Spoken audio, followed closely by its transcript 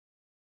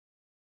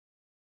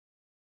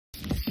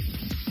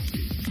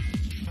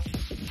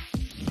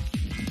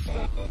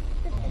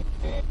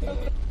You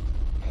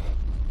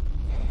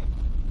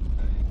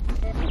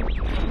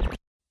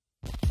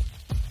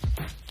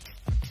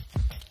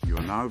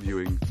are now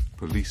viewing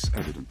police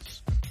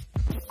evidence.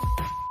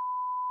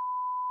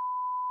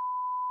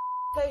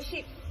 So,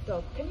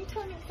 sheepdog, can you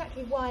tell me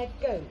exactly why a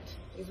goat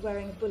is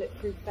wearing a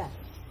bulletproof vest?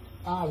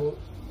 Ah, well,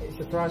 it's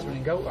the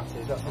prize-winning goat, that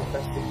is. That's the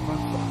best thing to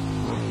master.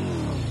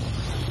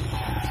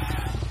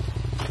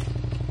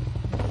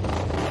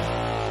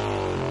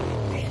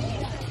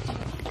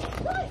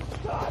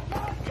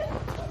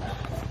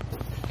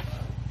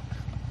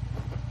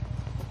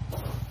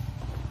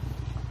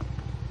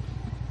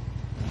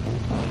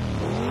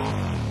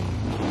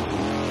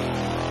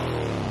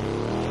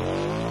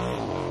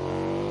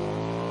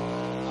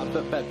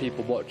 I bet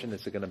people watching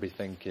this are going to be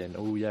thinking,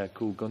 oh yeah,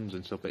 cool guns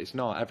and stuff, but it's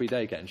not. Every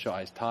day getting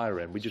shot is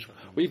tiring.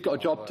 We've got a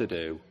job to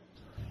do.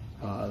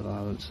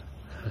 Violence.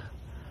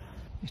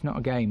 It's not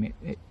a game,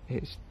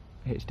 it's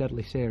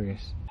deadly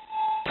serious.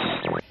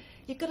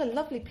 You've got a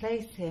lovely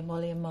place here,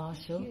 Molly and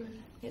Marshall.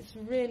 It's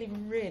really,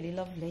 really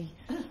lovely.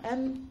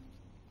 Do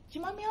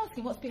you mind me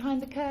asking what's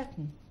behind the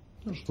curtain?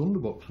 There's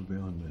thunderboxes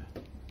behind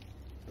there.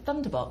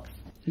 Thunderbox?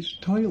 It's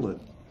a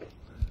toilet.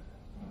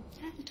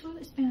 Yeah, the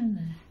toilet's behind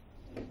there.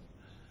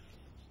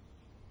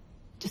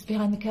 Just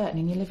behind the curtain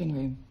in your living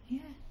room?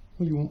 Yeah.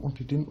 Well, you wouldn't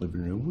want it in the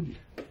living room, would you?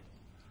 You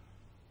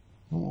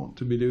don't want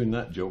to be doing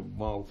that job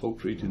while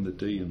folks are eating the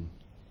tea and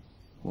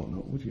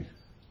whatnot, would you?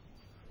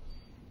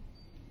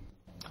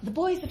 The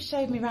boys have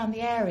showed me around the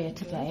area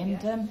today, and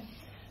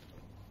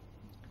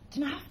do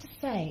you know, I have to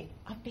say,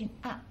 I've been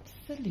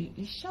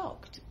absolutely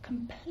shocked,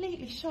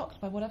 completely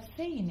shocked by what I've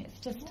seen. It's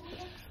just... What were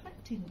you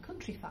expecting?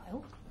 Country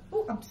file?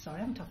 Oh, I'm sorry, I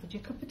haven't offered you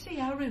a cup of tea.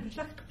 How rude. Would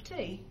you like a cup of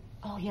tea?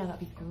 Oh, yeah, that'd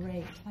be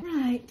great.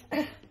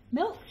 Right.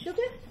 Milk? Sugar?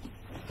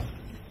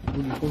 Well,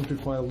 the country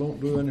file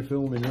don't do any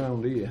filming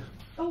round here.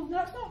 Oh,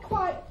 that's not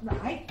quite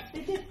right.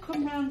 They did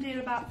come round here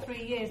about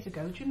 3 years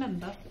ago, do you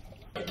remember?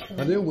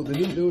 I do, but they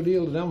didn't do a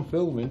deal of damn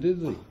filming, did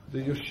they?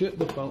 They just shit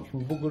the pants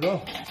and buggered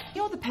off.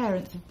 You're the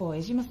parents of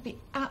boys. You must be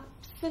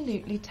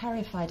absolutely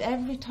terrified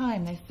every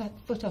time they set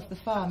foot off the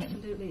farm.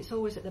 Absolutely. It's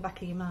always at the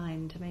back of your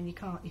mind. I mean, you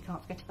can't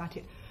forget about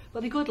it.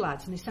 But they're good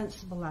lads and they're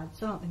sensible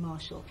lads, aren't they,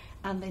 Marshall?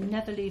 And they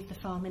never leave the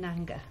farm in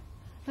anger.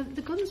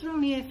 The guns are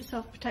only here for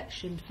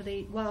self-protection, for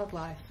the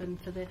wildlife and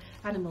for the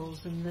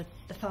animals and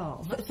the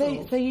farm.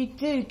 So you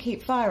do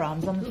keep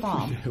firearms on the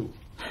farm? We do.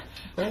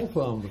 All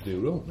farmers do,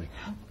 don't they?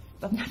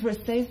 I've never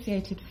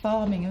associated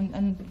farming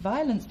and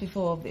violence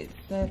before. It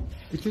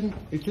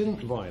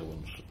isn't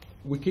violence.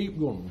 We keep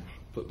guns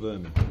for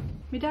vermin.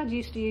 My dad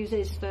used to use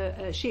his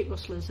for sheep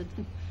rustlers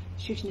and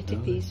shooting the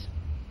tippies.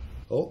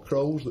 Or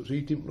crows that's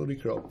eating bloody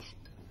crops.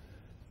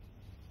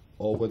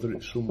 Or whether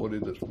it's somebody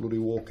that's bloody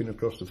walking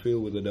across the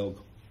field with a dog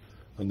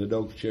and the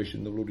dog's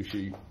chasing the bloody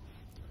sheep.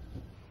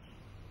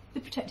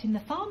 They're protecting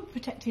the farm,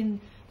 protecting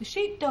the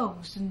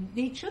sheepdogs and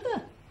each other.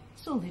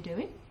 That's all they're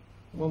doing.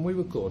 When we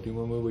were courting,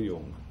 when we were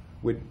young,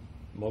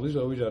 Molly's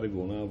always had a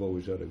gun, I've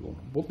always had a gun.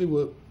 But they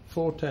were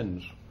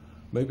 410s,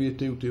 maybe a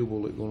 2-2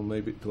 bullet gun,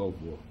 maybe 12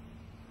 bore.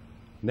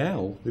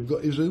 Now they've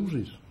got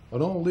Isuzus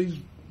and all these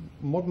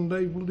modern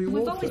day bloody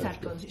warfare. We've always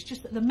had guns, it's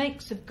just that the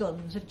makes of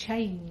guns have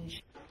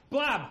changed.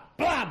 Blam,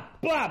 blam,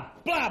 blam,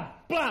 blam,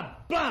 blam,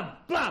 blam,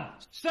 blam.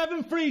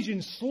 7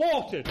 Frisians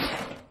slaughtered.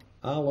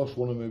 I lost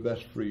one of my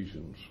best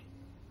Frisians,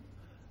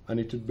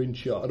 and it had been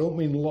shot. I don't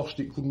mean lost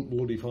it, couldn't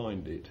bloody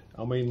find it.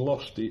 I mean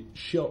lost it,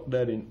 shot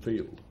dead in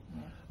field.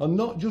 Yeah. And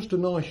not just a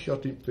nice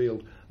shot in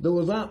field. There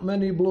were that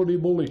many bloody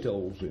bullet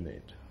holes in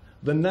it.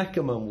 The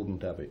Neckerman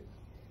wouldn't have it.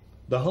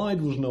 The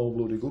hide was no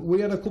bloody good.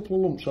 We had a couple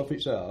of lumps off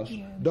its arse.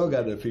 Yeah. Dog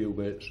had a few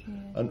bits,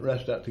 and the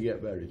rest had to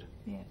get buried.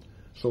 Yeah.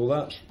 So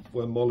that's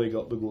when Molly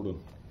got the good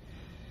one.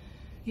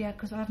 Yeah,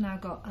 because I've now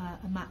got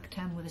a Mac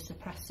 10 with a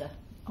suppressor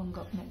on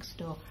got next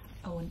door.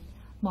 Oh, and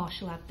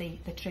Marshall had the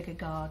trigger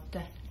guard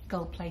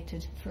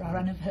gold-plated for our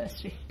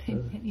anniversary.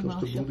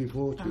 Cost a bloody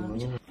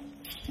fortune.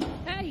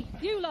 Hey,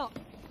 you lot!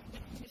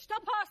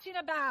 Stop arsing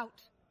about!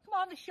 Come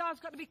on, the show's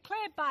got to be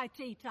cleared by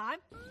tea time.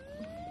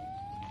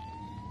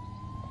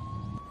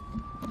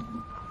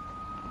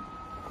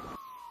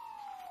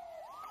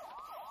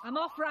 I'm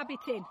off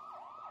rabbiting.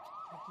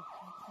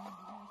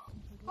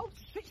 Oh,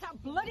 switch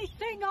that bloody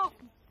thing off!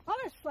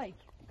 Honestly,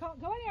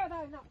 can't go anywhere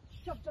without that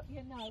shoved up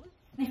your nose.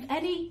 If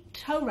any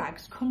toe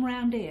rags come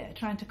round here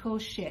trying to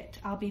cause shit,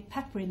 I'll be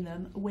peppering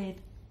them with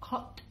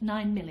hot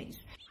 9 millis.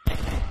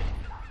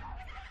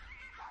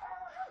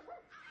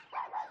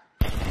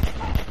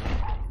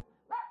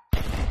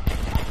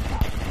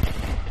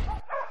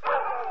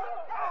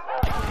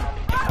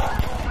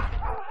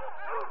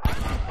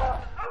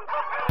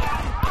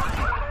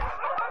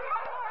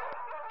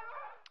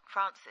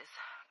 Francis,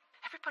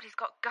 everybody's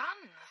got guns.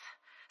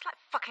 It's like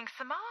fucking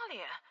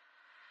Somalia.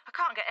 I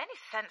can't get any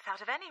sense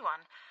out of anyone,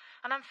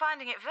 and I'm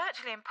finding it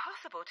virtually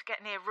impossible to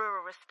get near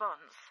rural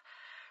response.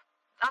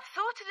 I've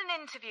sorted an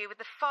interview with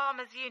the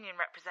Farmers' Union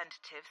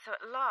representative, so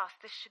at last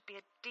this should be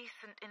a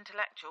decent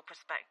intellectual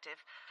perspective.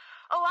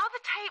 Oh, are the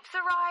tapes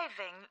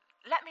arriving?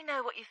 Let me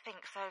know what you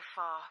think so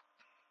far.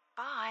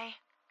 Bye.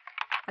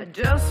 I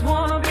just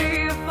wanna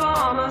be a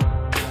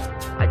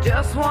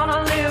Just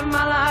wanna live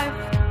my life.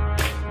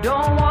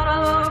 Don't wanna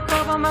look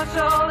over my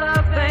shoulder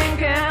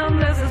thinking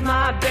this is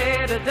my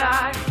day to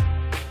die.